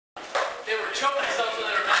choke themselves with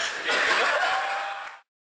their masturbating.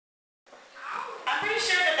 I'm pretty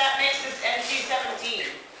sure that makes this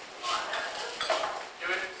NC-17.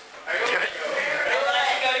 Do it. Are you going to go? And then I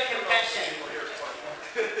should go to confession.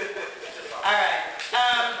 Alright.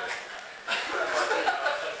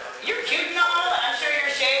 You're cute and all, and I'm sure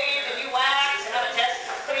you're shaved and you wax and have a test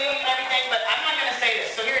clean and everything, but I'm not going to say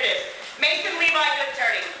this. So here it is. Mason Levi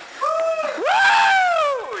Good-Turney.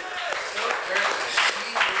 Woo!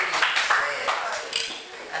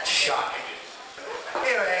 That's shocking.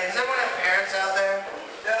 Anyway, does everyone have parents out there?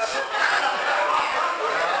 No.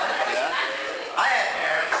 I had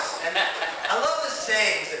parents, and I love the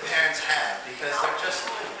sayings that parents have because they're just,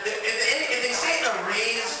 if they say it in a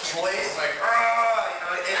raised voice, like,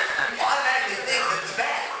 you automatically think that it's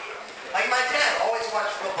bad. Like my dad always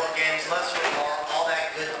watched football games, loves football, all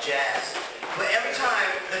that good jazz. But every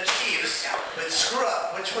time the Chiefs would screw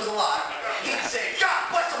up, which was a lot, he'd say,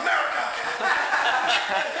 God bless America!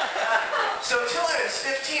 So until I was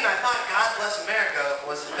 15, I thought God bless America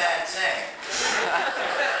was a bad saying.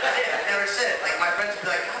 I did, I never said it. Like my friends would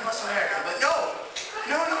be like, God bless America. But no!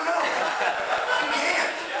 You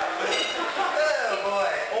can't! Oh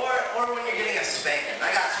boy. Or when you're getting a spanking.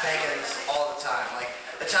 I got spankings all the time. Like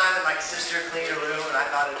the time that my sister cleaned her room and I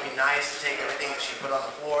thought it'd be nice to take everything that she put on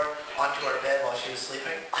the floor onto her bed while she was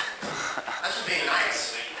sleeping. That's just being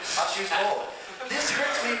nice. While she was cold. This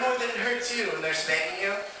hurts me more than it hurts you when they're spanking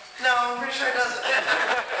you. No, I'm pretty sure it doesn't. It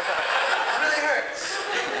really hurts.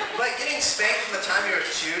 Like getting spanked from the time you were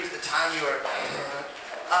 2 to the time you were...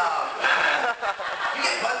 you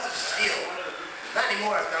get buttons of steel. Not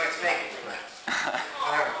anymore if no one's spanking you.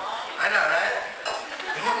 I know, right?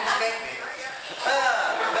 You didn't spank me.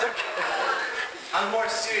 On a more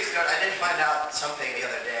serious note, I did find out something the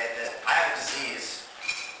other day that I have a disease.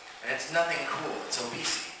 And it's nothing cool. It's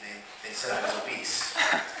obesity. They said I was obese.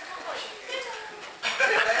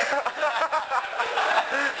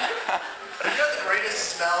 You know what the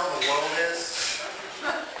greatest smell in the world is?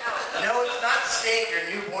 No, it's not steak or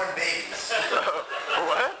newborn babies.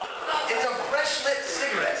 What? It's a fresh lit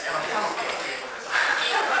cigarette and a funnel cake.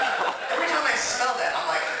 Every time I smell that, I'm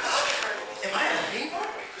like, am I a theme park?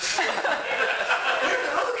 Where's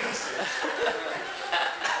the roller coaster?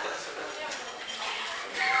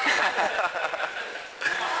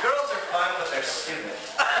 Girls are fun, but they're stupid.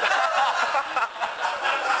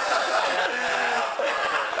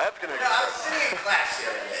 That's gonna I was sitting in class the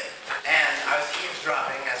other day, and I was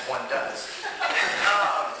eavesdropping, as one does.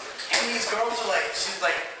 And these girls are like, she's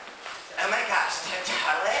like, oh my gosh,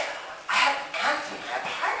 Charlie, I have Auntie at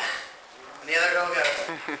party. And the other girl goes,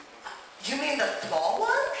 you mean the small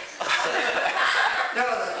one? No,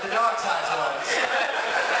 the dog-sized ones.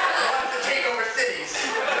 The ones that take over cities.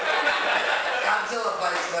 Godzilla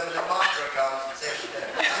fights them and the monster comes and saves the day.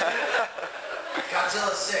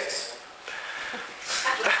 Godzilla 6.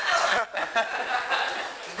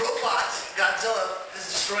 Robot Godzilla is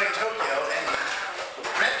destroying Tokyo, and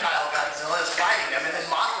reptile Godzilla is fighting them, and then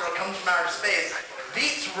Mothra comes from outer space,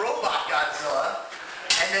 beats Robot Godzilla,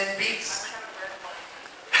 and then beats...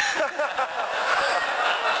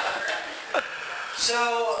 So,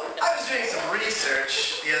 I was doing some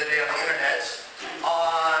research the other day on the internet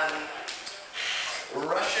on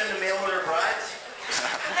Russian mail-order brides.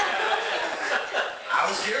 I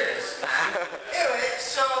was curious. Anyway,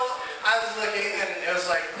 so I was looking and it was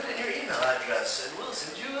like, put in your email address and we'll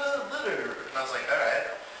send you a letter. And I was like, alright.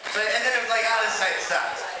 So, and then it was like, oh, this site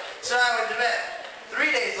sucks. So I went to bed. 3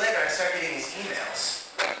 days later, I started getting these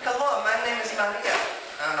emails. Hello, my name is Maria.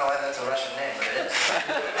 I don't know why that's a Russian name, but it is.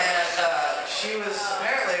 And she was,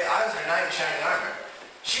 apparently, I was her knight in shining armor.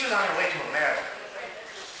 She was on her way to America.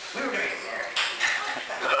 We were going to get married.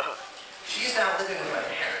 She's now living with my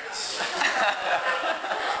parents.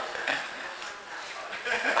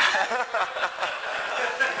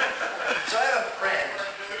 So I have a friend,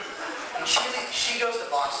 and she goes to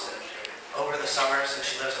Boston over the summer since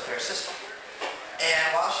she lives with her sister.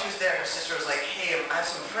 And while she was there, her sister was like, hey, I have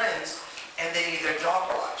some friends, and they need their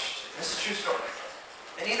dog washed. This is a true story.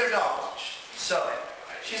 They need their dog washed. So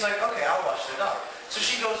she's like, okay, I'll wash their dog. So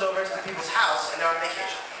she goes over to the people's house, and they're on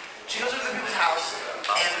vacation. She goes over to the people's house,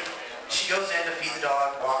 and she goes in to feed the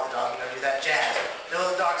dog, walk the dog, do that jazz. The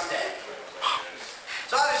little dog's dead.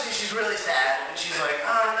 So obviously she's really sad, and she's like,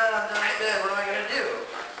 oh no, I'm dead, what am I going to do?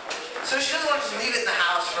 So she doesn't want to just leave it in the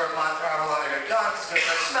house for a month or however long they're gone, because it's going to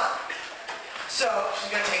start smelling. So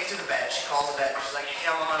she's going to take it to the vet. She calls the vet, and she's like,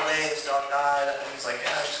 hey, I'm on my way, this dog died. And he's like,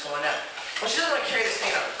 yeah, I'm just going out. Well, she doesn't want to carry this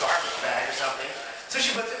thing in a garbage bag or something. So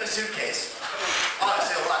she puts it in a suitcase.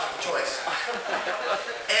 Obviously a logical choice.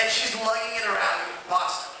 And she's lugging it around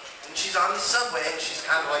Boston. And she's on the subway, and she's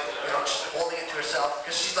kind of like, just holding herself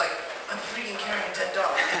because she's like, I'm freaking carrying a dead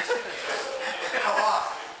dog. How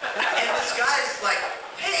off? And this guy's like,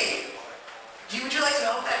 hey, would you like to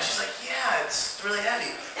help that? She's like, yeah, it's really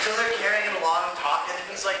heavy. So they're carrying it along, talking, and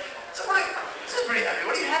he's like, so I'm like, this is pretty heavy.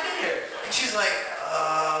 What do you have in here? And she's like,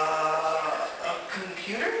 a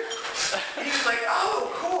computer? And he's like,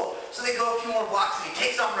 oh, cool. So they go a few more blocks, and he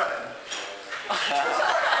takes off running. True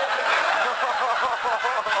story.